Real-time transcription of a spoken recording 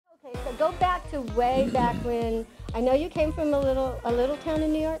So go back to way back when, I know you came from a little town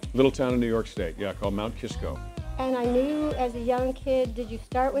in New York? Little town in New York State, yeah, called Mount Kisco. And I knew as a young kid, did you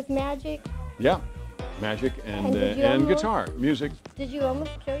start with magic? Yeah, magic and guitar, music. Did you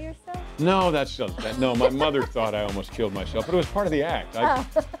almost kill yourself? No, no, my mother thought I almost killed myself, but it was part of the act.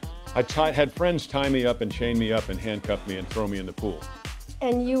 I had friends tie me up and chain me up and handcuff me and throw me in the pool.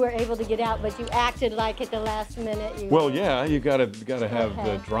 And you were able to get out, but you acted like at the last minute you Well, yeah, you gotta have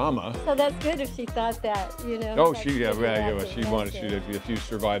the drama. So that's good if she thought that, you know. Oh, she wanted if you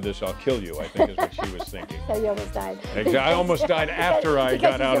survive this, I'll kill you, I think is what she was thinking. So you almost died. Exactly. I almost died after I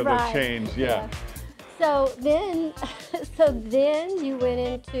got out of the chains, yeah. So then you went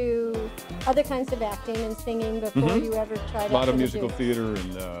into other kinds of acting and singing before you ever tried out. A lot of musical theater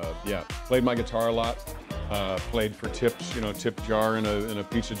and yeah, played my guitar a lot. Played for tips, tip jar in a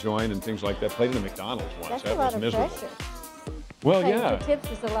pizza joint and things like that. Played in a McDonald's once. That's a lot of pressure. Well, Playing yeah. for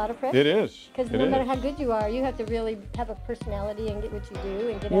tips is a lot of pressure. It is. Because no matter how good you are, you have to really have a personality and get what you do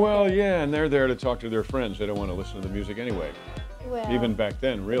and get out Well, there. yeah, and they're there to talk to their friends. They don't want to listen to the music anyway. Well, even back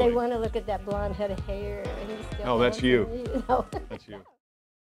then, really. They want to look at that blonde head of hair. And you still that's you. No. That's you.